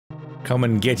Come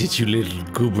and get it, you little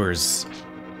goobers.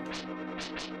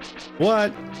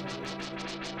 What?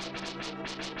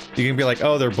 You can be like,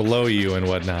 oh, they're below you and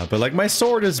whatnot, but like my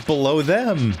sword is below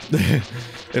them.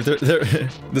 If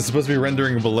they're supposed to be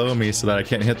rendering below me so that I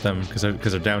can't hit them because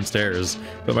they're downstairs,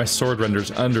 but my sword renders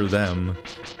under them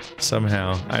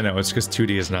somehow. I know, it's because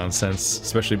 2D is nonsense,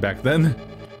 especially back then.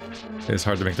 It's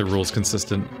hard to make the rules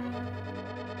consistent.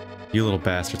 You little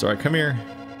bastards. Alright, come here.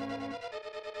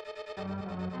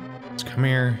 Just come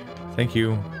here. Thank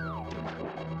you.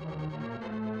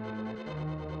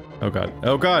 Oh god.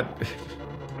 Oh god!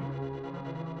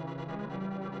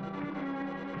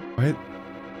 What?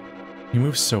 He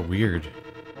moves so weird.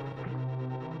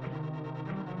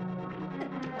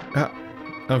 Ah.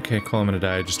 Okay, cool, I'm gonna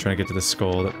die just trying to get to the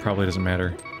skull. That probably doesn't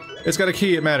matter. It's got a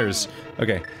key, it matters.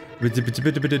 Okay. Okay.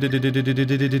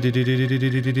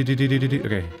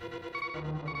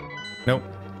 Nope.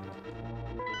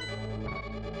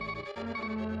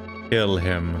 Kill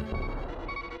him.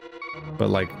 But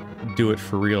like, do it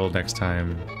for real next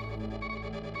time.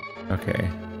 Okay.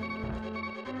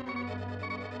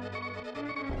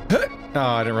 Oh,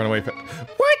 I didn't run away from—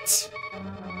 What?!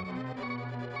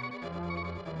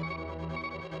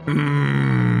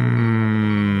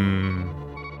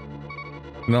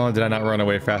 Not only did I not run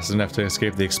away fast enough to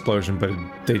escape the explosion, but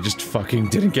they just fucking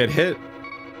didn't get hit.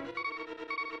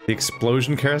 The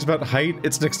explosion cares about height?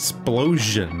 It's an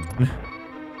explosion.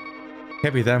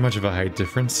 Can't be that much of a height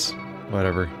difference.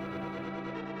 Whatever.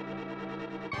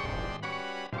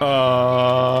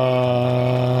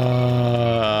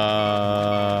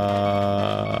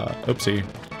 Oopsie.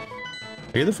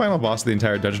 Are you the final boss of the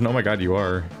entire dungeon? Oh my god, you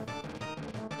are.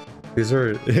 These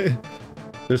are...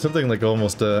 There's something like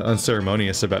almost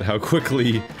unceremonious about how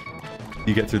quickly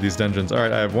you get through these dungeons.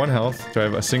 Alright, I have 1 health. Do I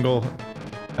have a single...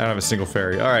 I don't have a single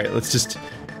fairy. Alright, let's just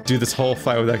do this whole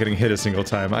fight without getting hit a single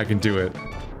time. I can do it.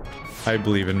 I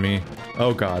believe in me.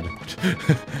 Oh god.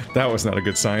 That was not a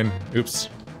good sign. Oops.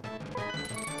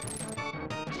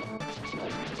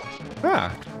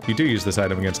 Ah! You do use this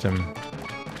item against him.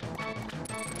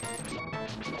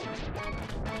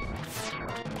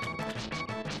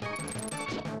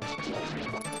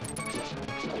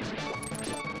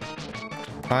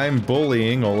 I'm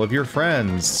bullying all of your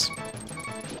friends.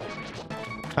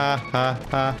 Ha ha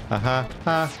ha ha ha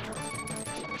ha.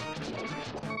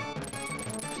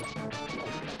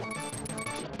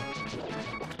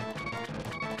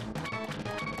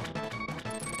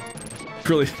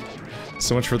 Really,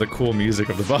 so much for the cool music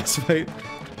of the boss fight.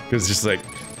 Because it's just like,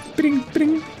 bing,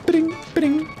 bing, bing,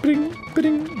 bing, bing,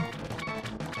 bing.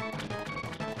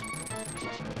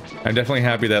 I'm definitely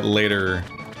happy that later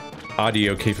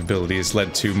audio capabilities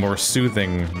led to more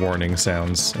soothing warning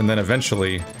sounds, and then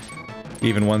eventually,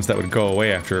 even ones that would go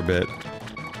away after a bit.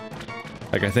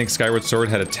 Like, I think Skyward Sword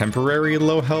had a temporary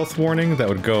low health warning that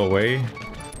would go away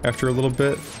after a little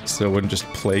bit, so it wouldn't just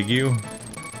plague you.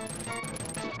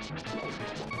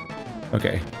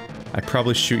 Okay, I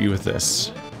probably shoot you with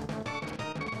this.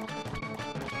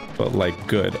 But, like,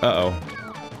 good. Uh-oh.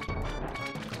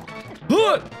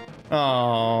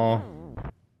 Aww.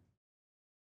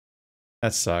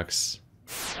 That sucks.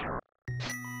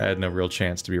 I had no real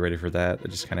chance to be ready for that. It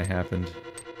just kind of happened.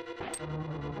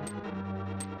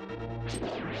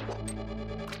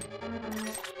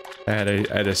 I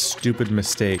had a stupid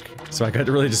mistake, so I got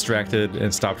really distracted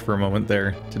and stopped for a moment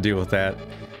there to deal with that,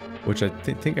 which I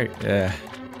think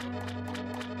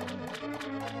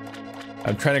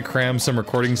I'm trying to cram some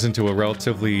recordings into a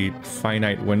relatively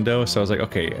finite window, so I was like,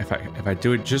 okay, if I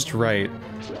do it just right,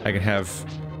 I can have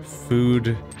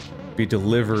food be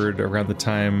delivered around the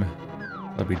time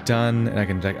I'll be done, and I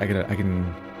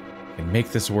can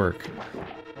make this work.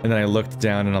 And then I looked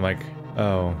down and I'm like,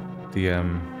 oh,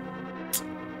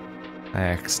 I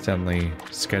accidentally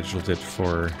scheduled it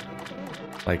for,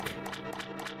 like,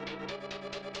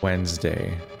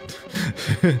 Wednesday.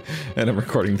 And I'm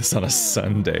recording this on a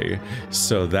Sunday,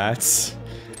 so that's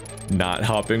not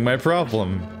helping my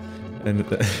problem. And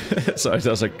so I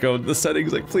was like, go to the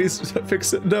settings, like, please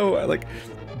fix it. No, I like,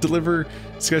 deliver,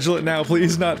 schedule it now,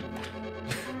 please, not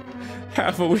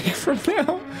half a week from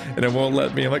now. And it won't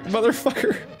let me. I'm like,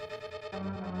 motherfucker.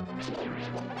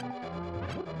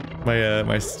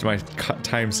 My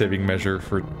time-saving measure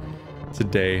for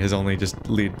today has only just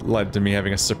led to me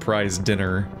having a surprise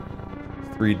dinner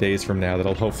 3 days from now that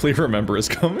I'll hopefully remember is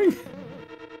coming.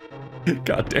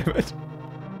 God damn it.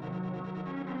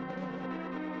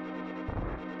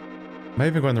 Am I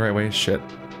even going the right way? Shit.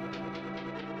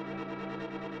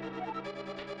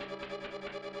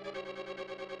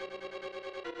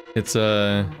 It's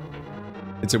a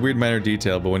weird minor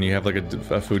detail, but when you have like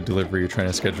a food delivery you're trying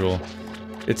to schedule,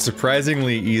 It's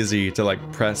surprisingly easy to like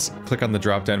click on the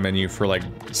drop-down menu for like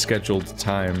scheduled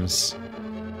times,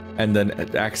 and then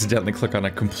accidentally click on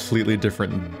a completely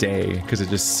different day, because it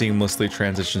just seamlessly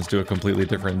transitions to a completely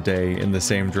different day in the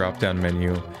same drop-down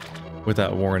menu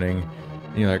without warning.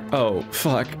 And you're like, oh,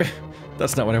 fuck.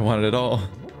 That's not what I wanted at all.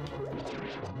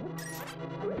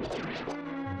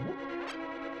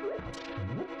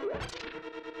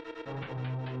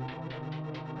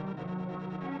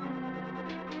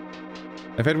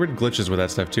 I've had weird glitches with that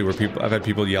stuff too, where I've had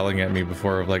people yelling at me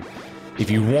before of like,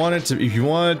 if you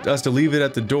want us to leave it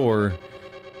at the door,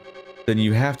 then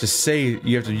you have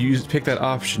to pick that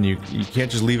option. You can't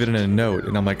just leave it in a note.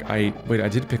 And I'm like, wait, I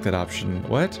did pick that option.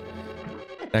 What?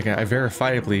 Like, I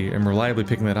verifiably am reliably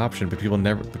picking that option, but people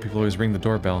always ring the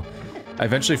doorbell. I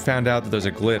eventually found out that there's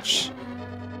a glitch.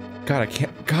 God,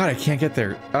 I can't get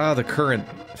there. Ah, the current.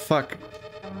 Fuck.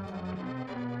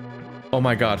 Oh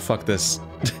my god, fuck this.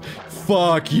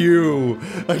 Fuck you!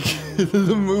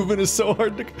 The movement is so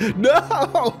hard to—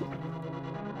 No!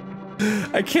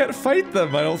 I can't fight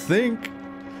them, I don't think.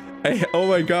 Oh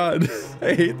my god.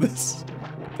 I hate this.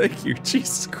 Thank you,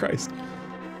 Jesus Christ.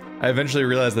 I eventually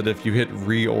realized that if you hit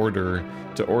reorder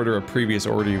to order a previous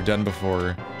order you've done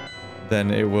before,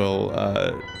 then it will,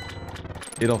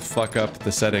 it'll fuck up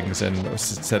the settings and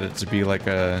set it to be like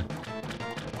a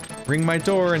ring my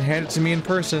door and hand it to me in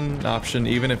person option,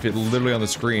 even if it literally on the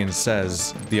screen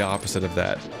says the opposite of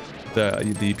that.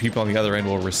 The people on the other end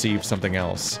will receive something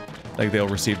else. Like, they'll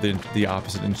receive the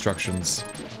opposite instructions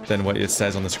than what it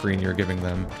says on the screen you're giving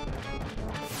them.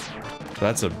 So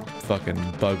that's a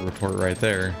fucking bug report right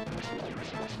there.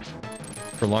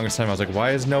 For the longest time I was like,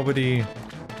 why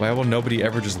will nobody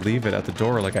ever just leave it at the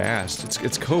door like I asked?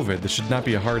 It's COVID. This should not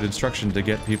be a hard instruction to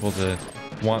get people to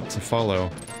want to follow.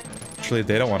 Actually,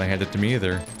 they don't want to hand it to me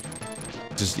either.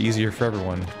 It's just easier for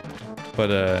everyone. But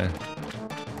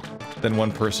then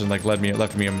one person like left me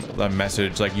a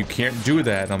message like, you can't do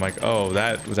that, and I'm like, oh,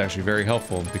 that was actually very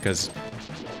helpful, because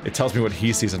it tells me what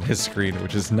he sees on his screen,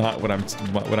 which is not what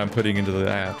I'm putting into the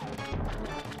app.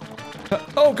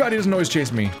 Oh god, he doesn't always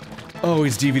chase me. Oh,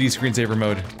 he's DVD screensaver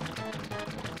mode.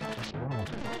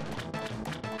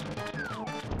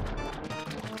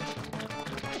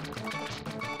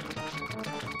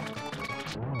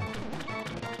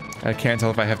 I can't tell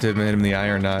if I have to hit him in the eye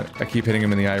or not. I keep hitting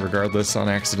him in the eye regardless, on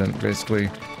accident, basically.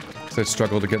 Because I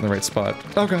struggle to get in the right spot.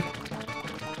 Oh god.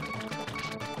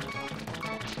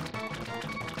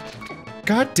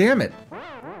 God damn it!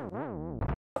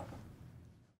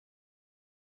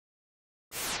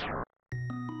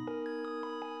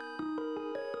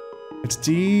 It's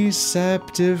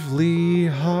deceptively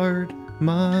hard,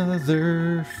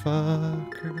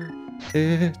 motherfucker.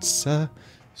 It's a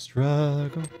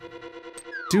struggle.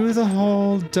 Do the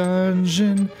whole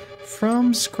dungeon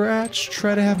from scratch.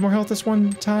 Try to have more health this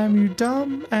one time, you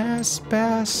dumb ass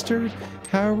bastard.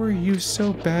 How are you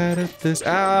so bad at this?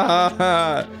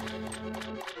 Ah!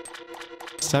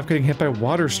 Stop getting hit by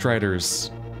water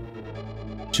striders.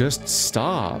 Just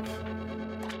stop.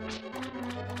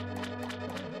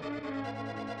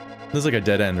 This is like a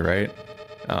dead end, right?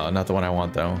 Oh, not the one I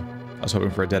want, though. I was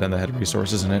hoping for a dead end that had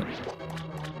resources in it.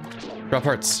 Drop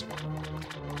hearts.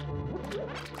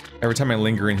 Every time I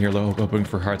linger in here hoping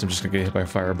for hearts, I'm just gonna get hit by a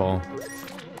fireball.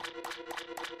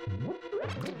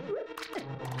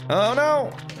 Oh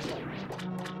no!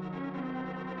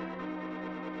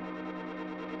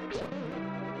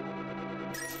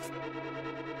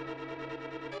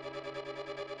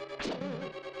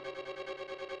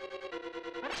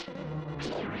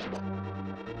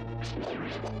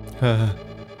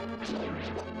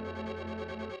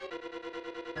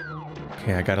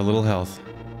 Okay, I got a little health.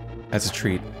 That's a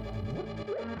treat.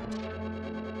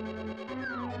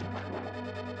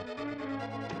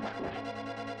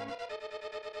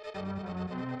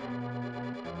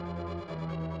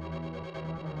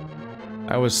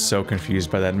 I was so confused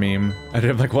by that meme.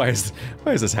 I'm like, why is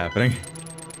this happening?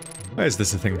 Why is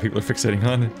this a thing people are fixating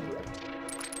on?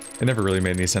 It never really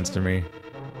made any sense to me.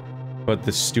 But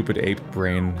the stupid ape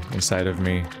brain inside of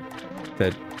me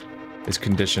that is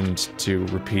conditioned to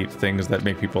repeat things that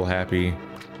make people happy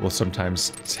will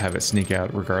sometimes have it sneak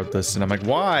out regardless, and I'm like,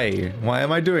 why? Why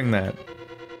am I doing that?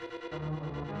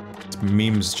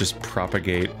 Memes just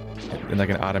propagate in like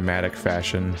an automatic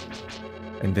fashion,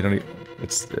 and they don't.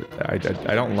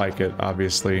 I don't like it,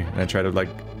 obviously, and I try to like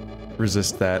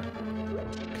resist that.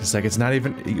 Cause like it's not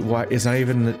even. Why? It's not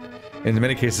even. In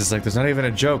many cases, like there's not even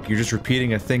a joke. You're just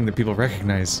repeating a thing that people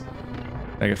recognize.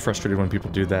 I get frustrated when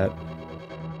people do that,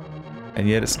 and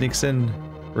yet it sneaks in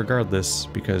regardless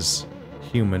because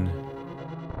human.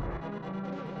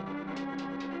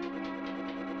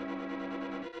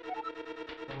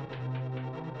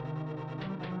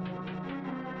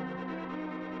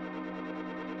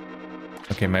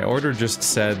 Okay, my order just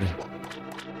said...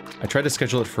 I tried to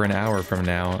schedule it for an hour from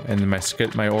now, and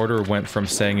my order went from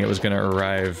saying it was going to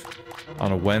arrive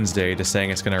on a Wednesday to saying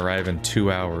it's going to arrive in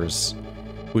 2 hours.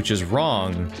 Which is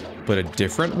wrong, but a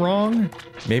different wrong?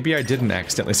 Maybe I didn't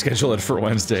accidentally schedule it for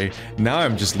Wednesday. Now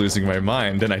I'm just losing my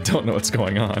mind, and I don't know what's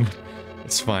going on.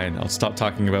 It's fine, I'll stop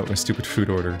talking about my stupid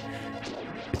food order.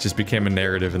 It just became a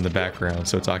narrative in the background,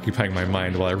 so it's occupying my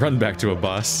mind while I run back to a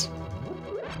boss.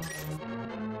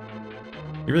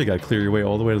 You really gotta clear your way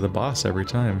all the way to the boss every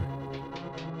time.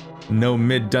 No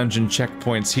mid-dungeon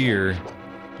checkpoints here.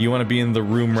 You wanna be in the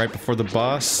room right before the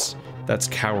boss? That's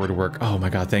coward work. Oh my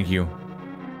god, thank you.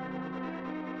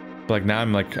 Like, now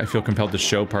I'm like, I feel compelled to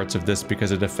show parts of this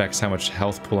because it affects how much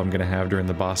health pool I'm gonna have during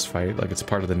the boss fight. Like, it's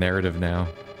part of the narrative now.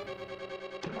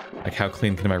 Like, how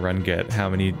clean can my run get? How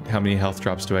many health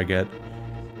drops do I get?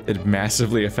 It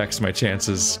massively affects my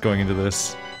chances going into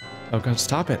this. Oh god,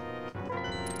 stop it.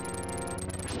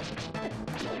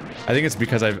 I think it's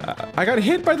because I got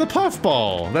hit by the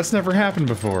puffball! That's never happened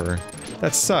before.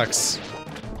 That sucks.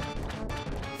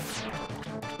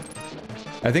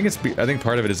 I think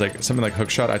part of it is like something like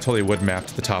hookshot. I totally would map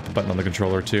to the top button on the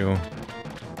controller too.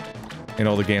 In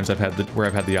all the games where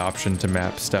I've had the option to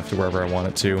map stuff to wherever I want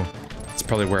it to, it's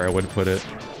probably where I would put it.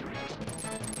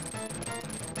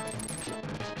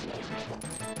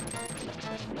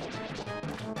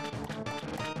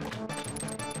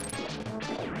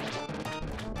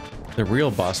 The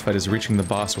real boss fight is reaching the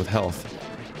boss with health.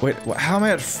 Wait, how am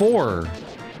I at 4?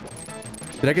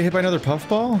 Did I get hit by another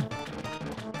puffball?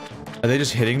 Are they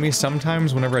just hitting me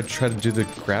sometimes whenever I try to do the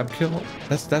grab kill?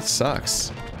 That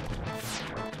sucks.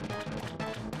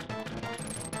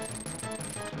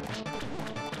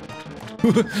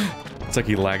 It's like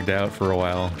he lagged out for a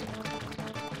while.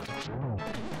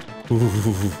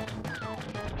 Ooh.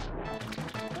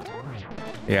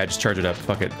 Yeah, just charge it up.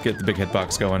 Fuck it. Get the big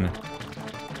hitbox going.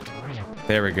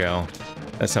 There we go.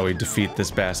 That's how we defeat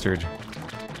this bastard.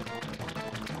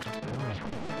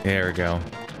 There we go.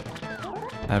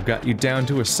 I've got you down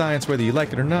to a science whether you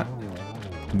like it or not.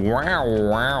 Wow,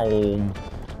 wow.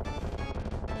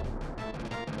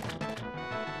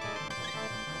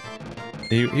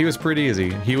 He was pretty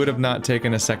easy. He would have not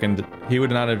taken a second. He would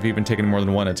not have even taken more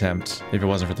than one attempt if it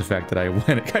wasn't for the fact that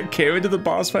I came into the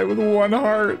boss fight with 1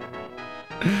 heart.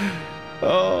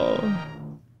 Oh,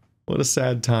 what a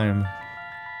sad time.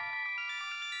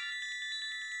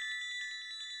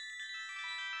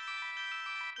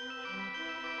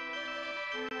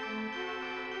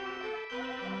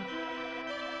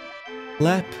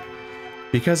 Lep,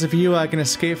 because of you I can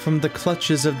escape from the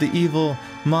clutches of the evil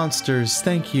monsters,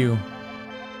 thank you.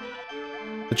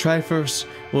 The Triforce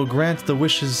will grant the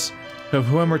wishes of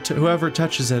whoever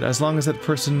touches it, as long as that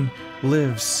person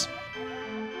lives.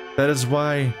 That is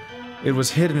why it was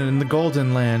hidden in the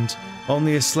Golden Land.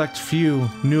 Only a select few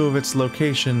knew of its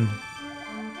location.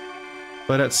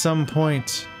 But at some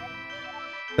point,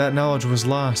 that knowledge was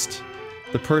lost.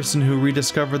 The person who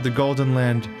rediscovered the Golden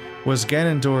Land was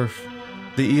Ganondorf,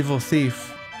 the evil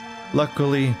thief.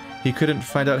 Luckily, he couldn't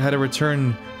find out how to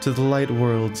return to the light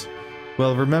world.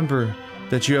 Well, remember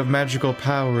that you have magical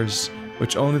powers,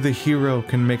 which only the hero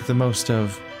can make the most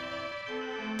of.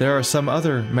 There are some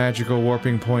other magical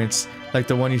warping points, like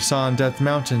the one you saw on Death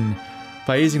Mountain.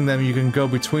 By using them, you can go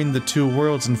between the two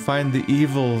worlds and find the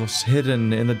evils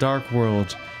hidden in the Dark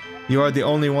World. You are the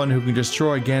only one who can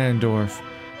destroy Ganondorf.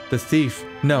 The thief,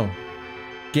 no.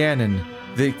 Ganon,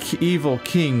 the evil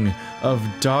king of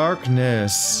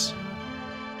darkness.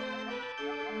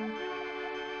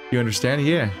 You understand?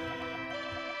 Yeah.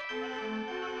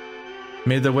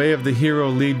 May the way of the hero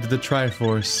lead to the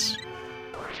Triforce.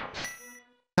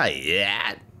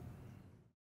 Hiya!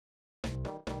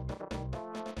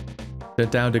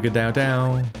 Down, digga, down,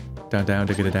 down. Down, down,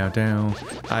 digga, down, down.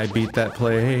 I beat that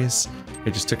place.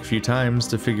 It just took a few times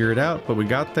to figure it out, but we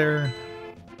got there.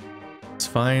 It's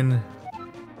fine.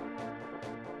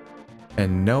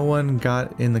 And no one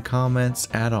got in the comments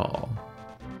at all.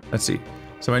 Let's see.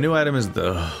 So my new item is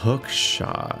the hook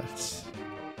shot.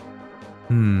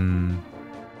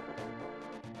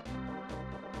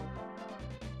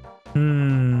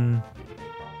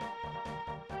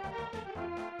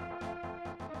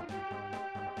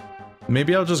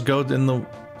 Maybe I'll just go in the...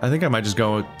 I think I might just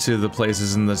go to the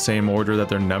places in the same order that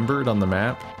they're numbered on the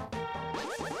map.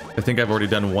 I think I've already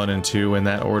done 1 and 2 in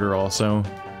that order also.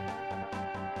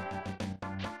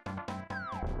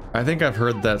 I think I've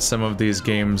heard that some of these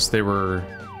games, it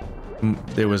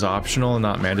was optional and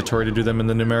not mandatory to do them in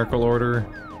the numerical order,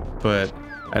 but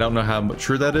I don't know how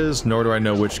true that is, nor do I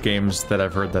know which games that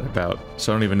I've heard that about,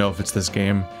 so I don't even know if it's this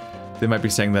game. They might be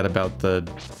saying that about the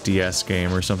DS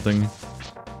game or something.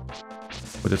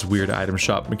 With its weird item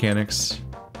shop mechanics.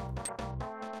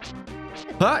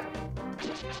 Hot!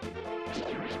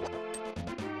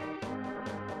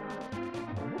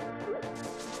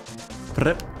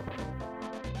 Prep.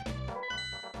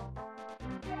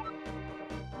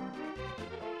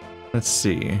 Let's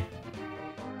see.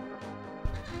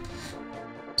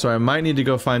 So I might need to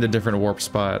go find a different warp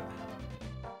spot.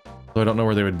 So I don't know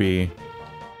where they would be.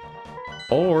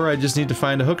 Or I just need to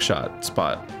find a hookshot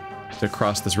spot to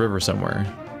cross this river somewhere.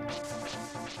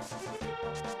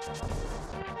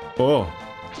 Oh,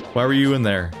 why were you in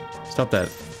there? Stop that.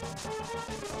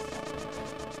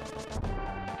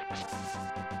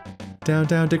 Down,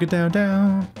 down, dig it down,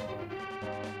 down.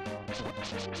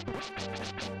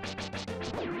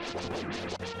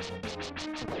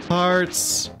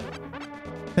 Hearts.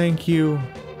 Thank you.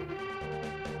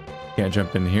 Can't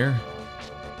jump in here.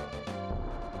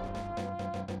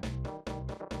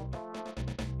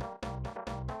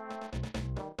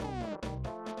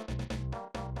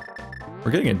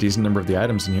 We're getting a decent number of the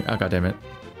items in here. Oh, goddammit.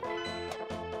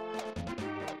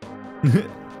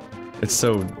 It's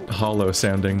so hollow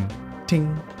sounding.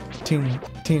 Ting, ting,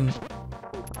 ting.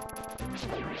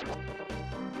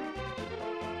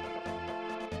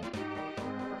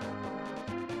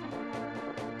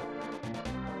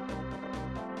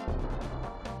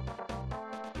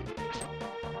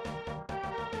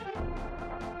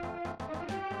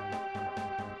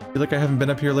 I feel like I haven't been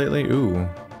up here lately. Ooh.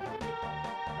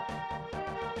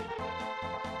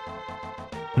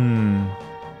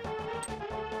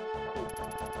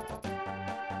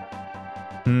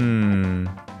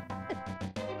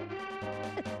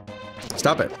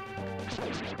 Stop it.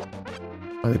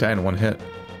 Oh, they die in one hit.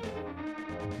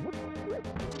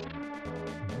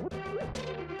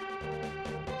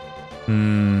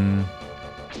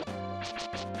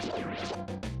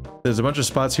 There's a bunch of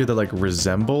spots here that like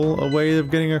resemble a way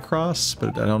of getting across,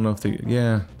 but I don't know if they,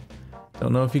 yeah.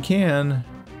 Don't know if you can.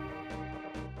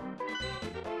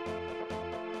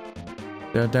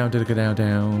 Down, down, digga, down,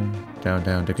 down. Down,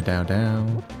 down, digga, down,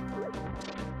 down.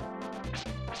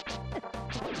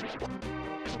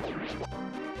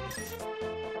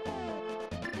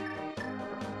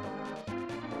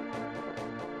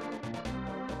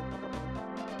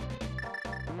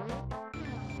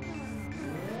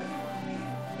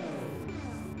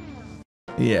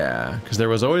 Yeah, because there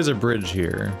was always a bridge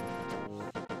here.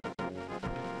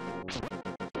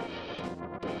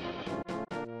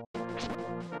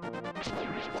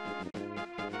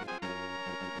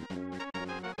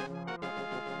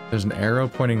 There's an arrow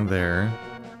pointing there.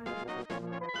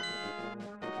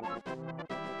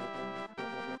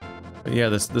 But yeah,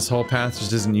 this whole path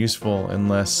just isn't useful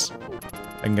unless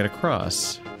I can get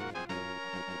across.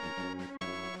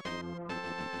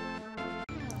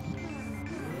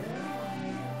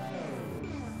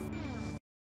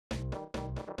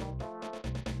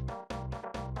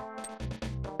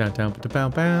 Down, down, bow,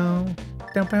 bow.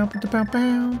 Down, bow, bow,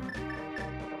 bow.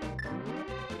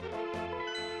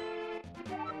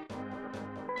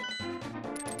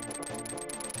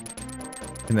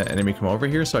 Can that enemy come over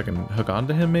here so I can hook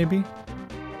onto him, maybe?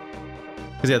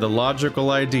 Because yeah, the logical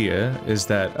idea is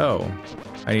that, oh,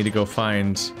 I need to go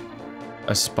find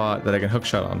a spot that I can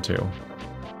hookshot onto.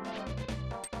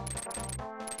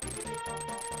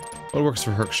 What works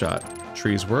for hookshot?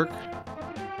 Trees work?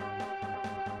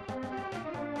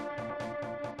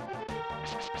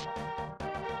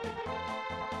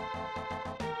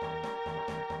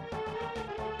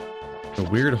 A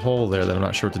weird hole there that I'm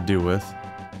not sure what to do with.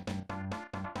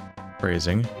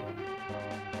 Phrasing.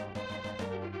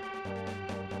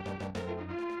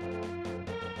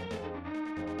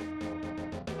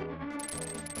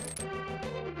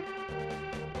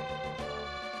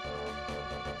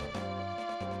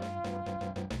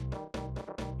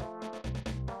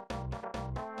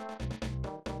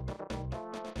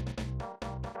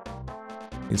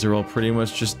 These are all pretty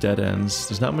much just dead ends.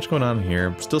 There's not much going on here.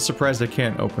 I'm still surprised I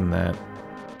can't open that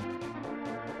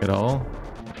at all.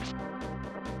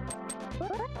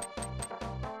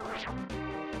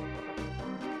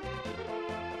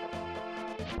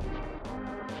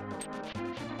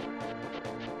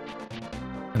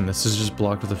 And this is just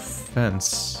blocked with a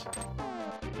fence.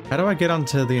 How do I get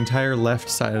onto the entire left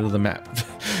side of the map?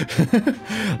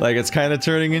 Like, it's kind of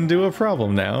turning into a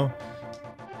problem now.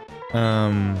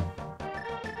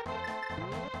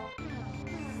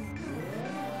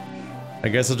 I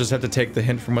guess I'll just have to take the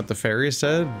hint from what the fairy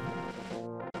said.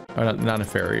 Oh, not a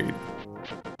fairy.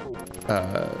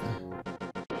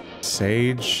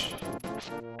 Sage?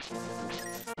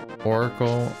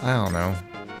 Oracle? I don't know.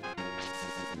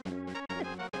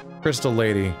 Crystal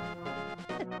lady.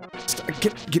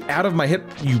 Get out of my hip,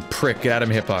 you prick. Get out of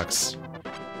my hitbox.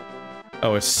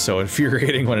 Oh, it's so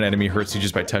infuriating when an enemy hurts you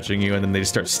just by touching you and then they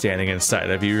just start standing inside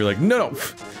of you. You're like, no,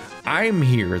 I'm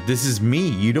here. This is me.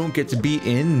 You don't get to be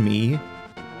in me.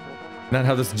 Not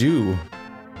how this do.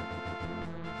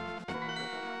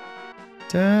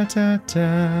 Da da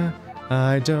da.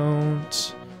 I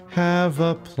don't have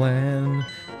a plan.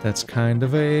 That's kind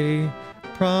of a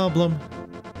problem.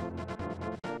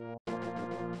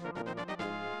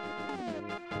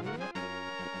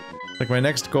 Like, my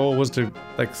next goal was to,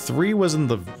 like, 3 was in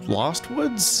the Lost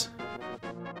Woods?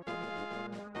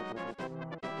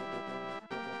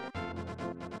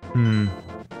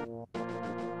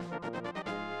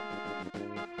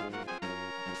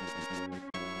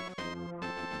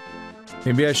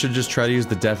 Maybe I should just try to use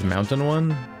the Death Mountain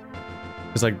one?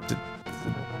 Because, like,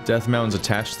 Death Mountain's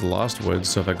attached to the Lost Woods,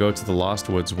 so if I go to the Lost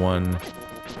Woods one...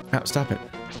 Ow, stop it.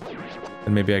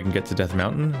 Then maybe I can get to Death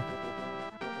Mountain?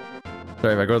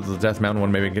 Sorry, if I go to the Death Mountain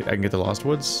one, maybe I can get the Lost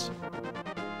Woods?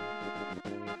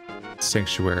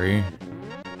 Sanctuary.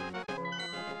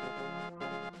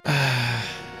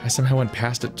 I somehow went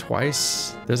past it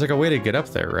twice? There's like a way to get up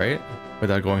there, right?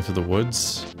 Without going through the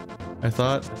woods, I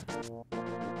thought.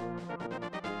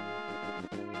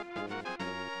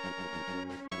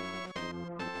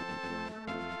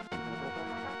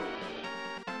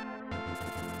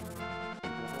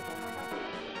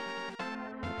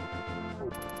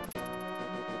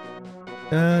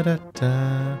 Da da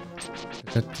da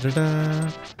da da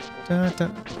da da da.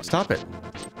 Stop it.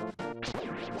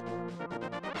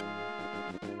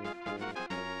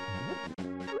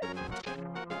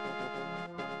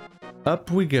 Up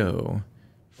we go.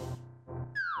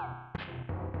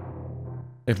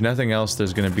 If nothing else,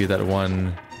 there's gonna be that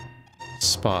one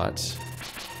spot.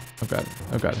 Oh god,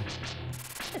 oh god.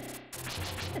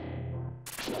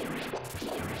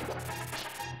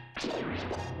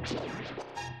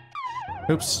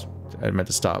 Oops, I meant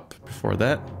to stop before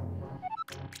that.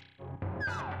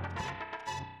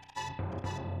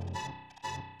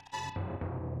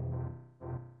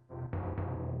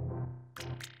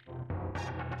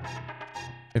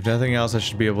 If nothing else, I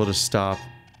should be able to stop.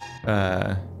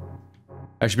 I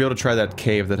should be able to try that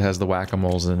cave that has the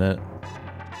whack-a-moles in it.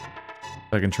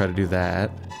 I can try to do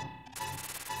that.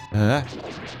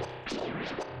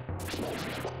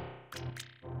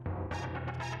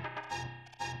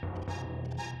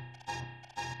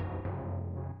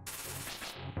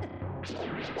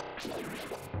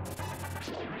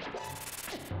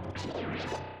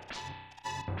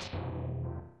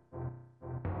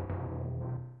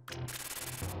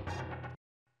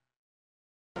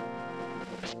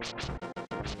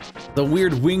 The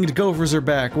weird winged gophers are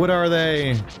back. What are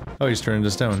they? Oh, he's turned into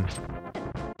stone.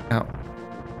 Ow.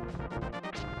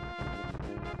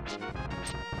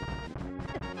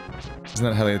 Isn't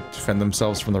that how they defend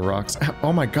themselves from the rocks? Ow.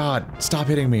 Oh my god, stop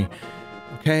hitting me.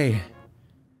 Okay.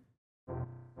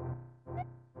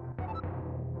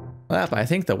 Well, I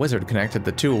think the wizard connected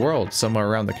the 2 worlds somewhere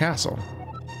around the castle.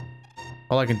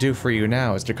 All I can do for you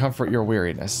now is to comfort your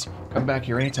weariness. Come back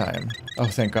here anytime. Oh,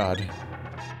 thank god.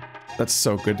 That's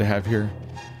so good to have here.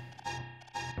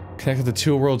 Connected the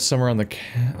 2 worlds somewhere on the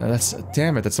that's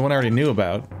damn it, that's the one I already knew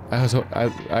about. I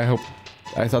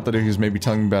thought that he was maybe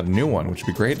telling me about a new one, which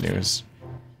would be great news.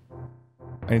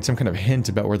 I need some kind of hint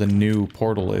about where the new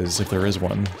portal is, if there is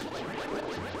one.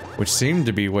 Which seemed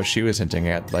to be what she was hinting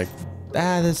at, like,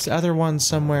 this other one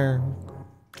somewhere.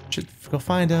 Should go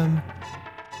find him.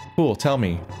 Cool, tell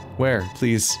me. Where,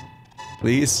 please?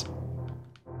 Please?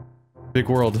 Big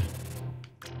world.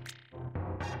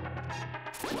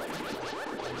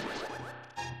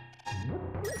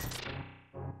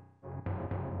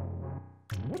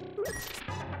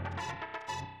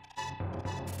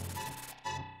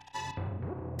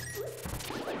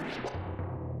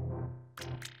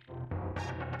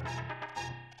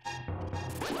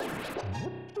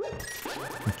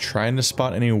 Trying to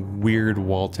spot any weird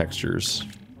wall textures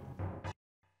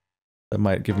that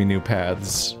might give me new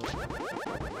paths.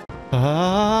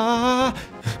 Ah!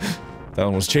 That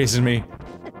one was chasing me.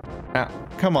 Ah,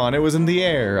 come on, it was in the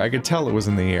air. I could tell it was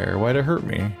in the air. Why'd it hurt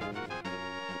me?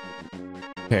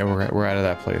 Okay, we're out of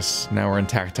that place. Now we're in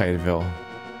Tactiteville.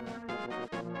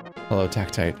 Hello,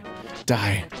 Tactite.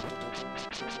 Die.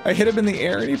 I hit him in the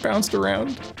air and he bounced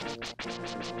around.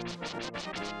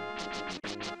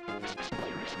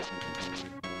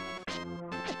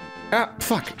 Ah,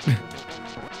 fuck.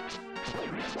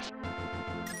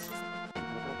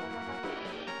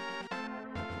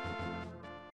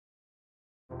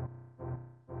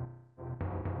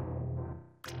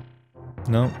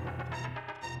 No.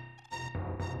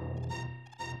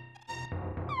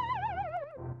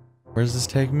 Where does this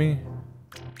take me?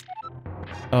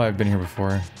 Oh, I've been here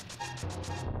before.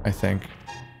 I think.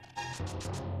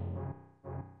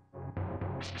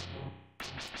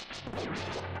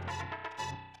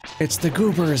 It's the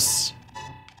goobers!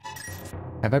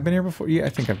 Have I been here before? Yeah, I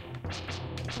think I've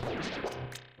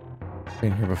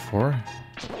been here before.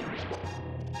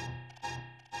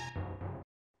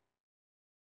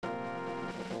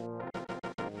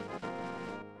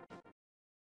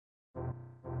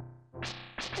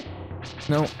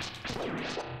 No.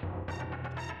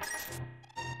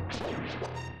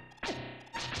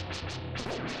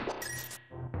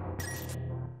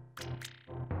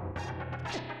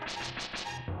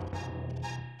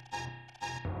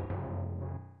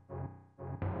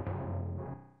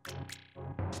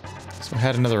 So I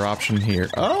had another option here.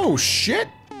 Oh, shit!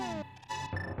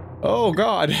 Oh,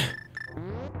 God.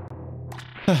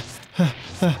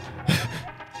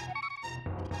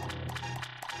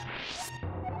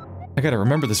 I gotta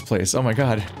remember this place. Oh my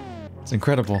God. It's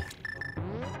incredible.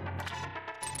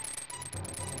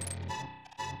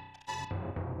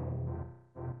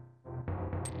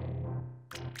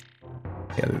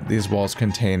 Yeah, these walls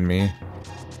contain me.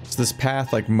 So this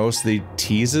path, like, mostly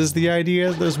teases the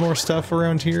idea that there's more stuff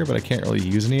around here, but I can't really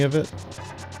use any of it.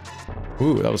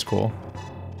 Ooh, that was cool.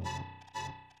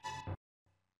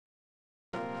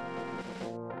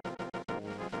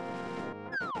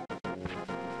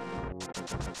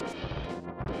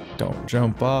 Don't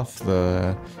jump off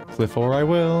the cliff or I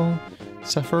will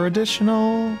suffer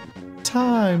additional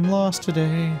time lost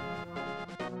today.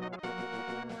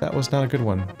 That was not a good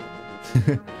one.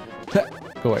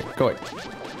 Go away, go away.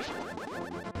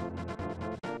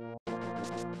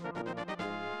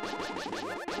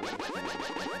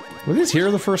 Were these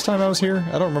here the first time I was here?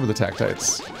 I don't remember the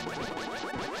tactites.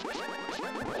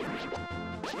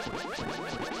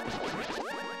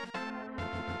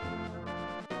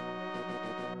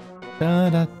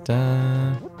 Da da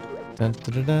da da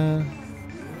da da da.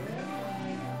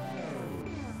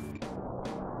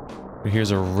 Here's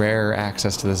a rare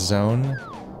access to this zone,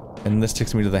 and this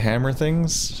takes me to the hammer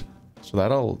things, so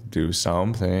that'll do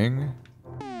something.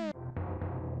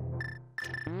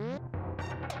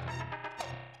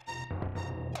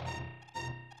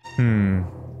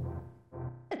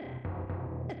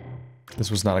 This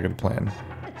was not a good plan.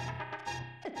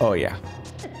 Oh yeah.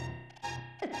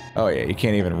 Oh yeah, you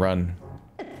can't even run.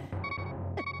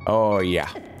 Oh yeah.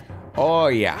 Oh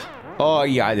yeah. Oh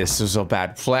yeah, this was a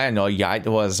bad plan. Oh yeah, it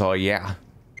was. Oh yeah.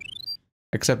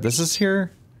 Except this is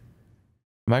here.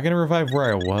 Am I gonna revive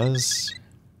where I was?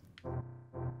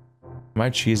 Am I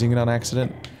cheesing it on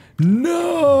accident?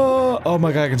 No! Oh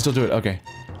my God, I can still do it. Okay.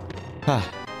 Ha.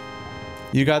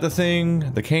 You got the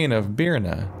thing, the cane of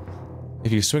Birna.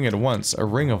 If you swing it once, a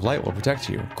ring of light will protect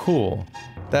you. Cool.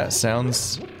 That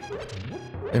sounds...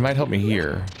 It might help me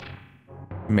here.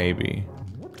 Maybe.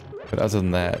 But other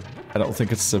than that, I don't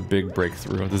think it's a big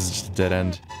breakthrough. This is just a dead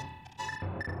end.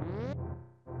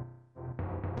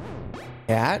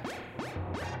 Cat?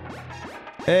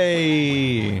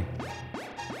 Hey!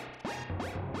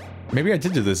 Maybe I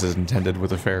did do this as intended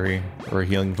with a fairy or a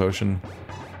healing potion.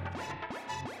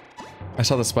 I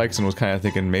saw the spikes and was kind of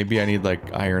thinking maybe I need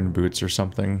like iron boots or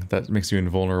something that makes you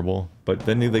invulnerable. But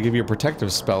then they give you a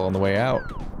protective spell on the way out.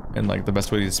 And like the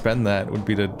best way to spend that would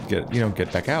be to get, you know,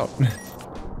 get back out.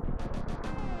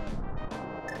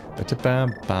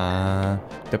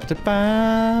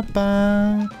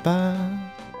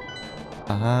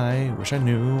 I wish I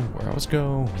knew where I was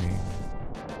going.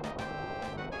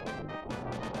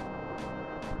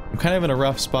 I'm kind of in a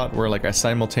rough spot where like I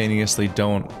simultaneously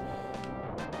don't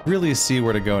really see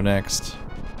where to go next.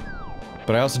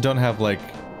 But I also don't have like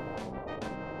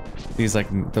these like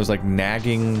those like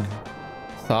nagging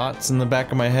thoughts in the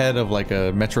back of my head of like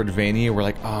a Metroidvania where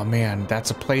like, oh man,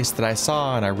 that's a place that I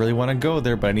saw and I really want to go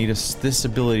there, but I need this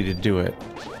ability to do it.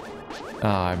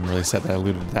 I'm really sad that I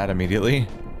looted that immediately.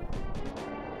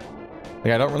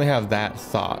 Like I don't really have that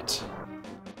thought.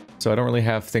 So I don't really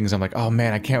have things I'm like, oh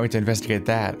man, I can't wait to investigate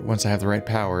that once I have the right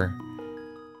power.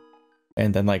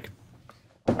 And then like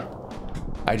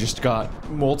I just got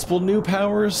multiple new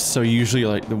powers, so usually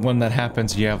like the one that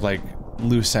happens you have like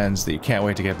loose ends that you can't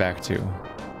wait to get back to.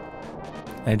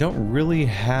 And I don't really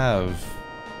have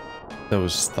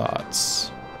those thoughts,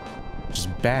 which is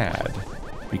bad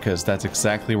because that's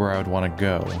exactly where I would want to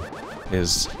go,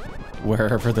 is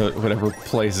wherever whatever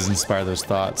places inspire those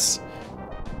thoughts.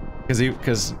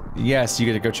 Because yes, you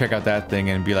get to go check out that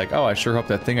thing and be like, oh, I sure hope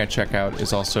that thing I check out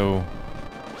is also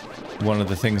one of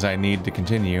the things I need to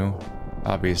continue,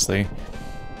 obviously.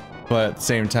 But at the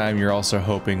same time, you're also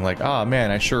hoping like, oh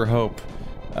man, I sure hope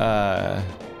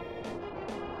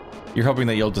You're hoping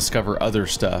that you'll discover other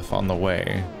stuff on the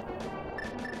way.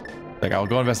 Like, I'll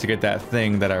go investigate that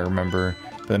thing that I remember,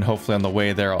 but then hopefully on the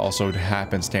way there I'll also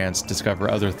happenstance discover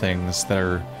other things that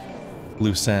are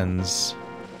loose ends.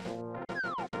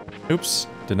 Oops,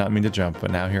 did not mean to jump, but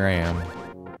now here I am.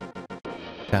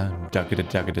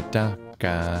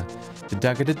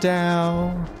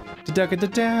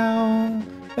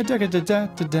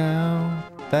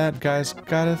 That guy's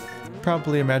got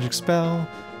probably a magic spell.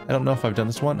 I don't know if I've done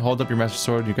this one. Hold up your master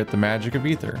sword, you get the magic of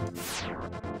ether.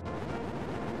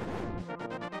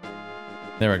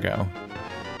 There we go.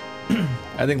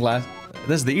 I think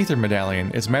this is the ether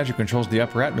medallion. Its magic controls the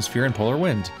upper atmosphere and polar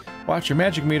wind. Watch your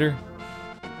magic meter.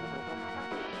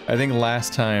 I think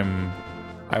last time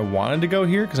I wanted to go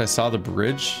here because I saw the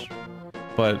bridge,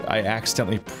 but I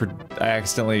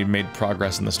accidentally made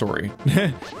progress in the story.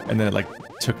 And then it like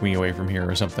took me away from here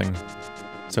or something.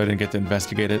 So I didn't get to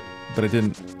investigate it, but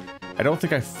I don't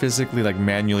think I physically like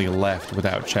manually left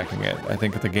without checking it. I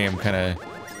think the game kind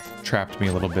of trapped me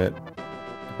a little bit.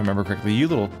 If I remember correctly,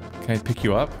 can I pick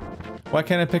you up? Why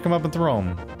can't I pick him up and throw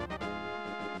him?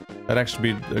 That'd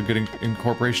actually be a good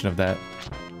incorporation of that.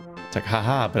 It's like,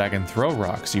 haha, but I can throw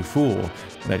rocks, you fool.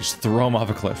 And I just throw him off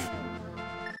a cliff.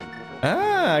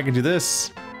 Ah, I can do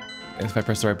this. If I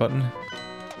press the right button.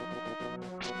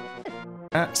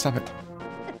 Ah, stop it.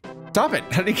 Stop it!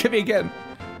 How did he get me again?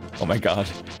 Oh my god.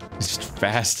 He's just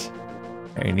fast.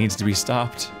 And he needs to be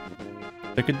stopped.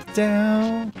 Duck it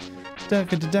down.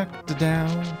 Duck it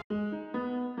down.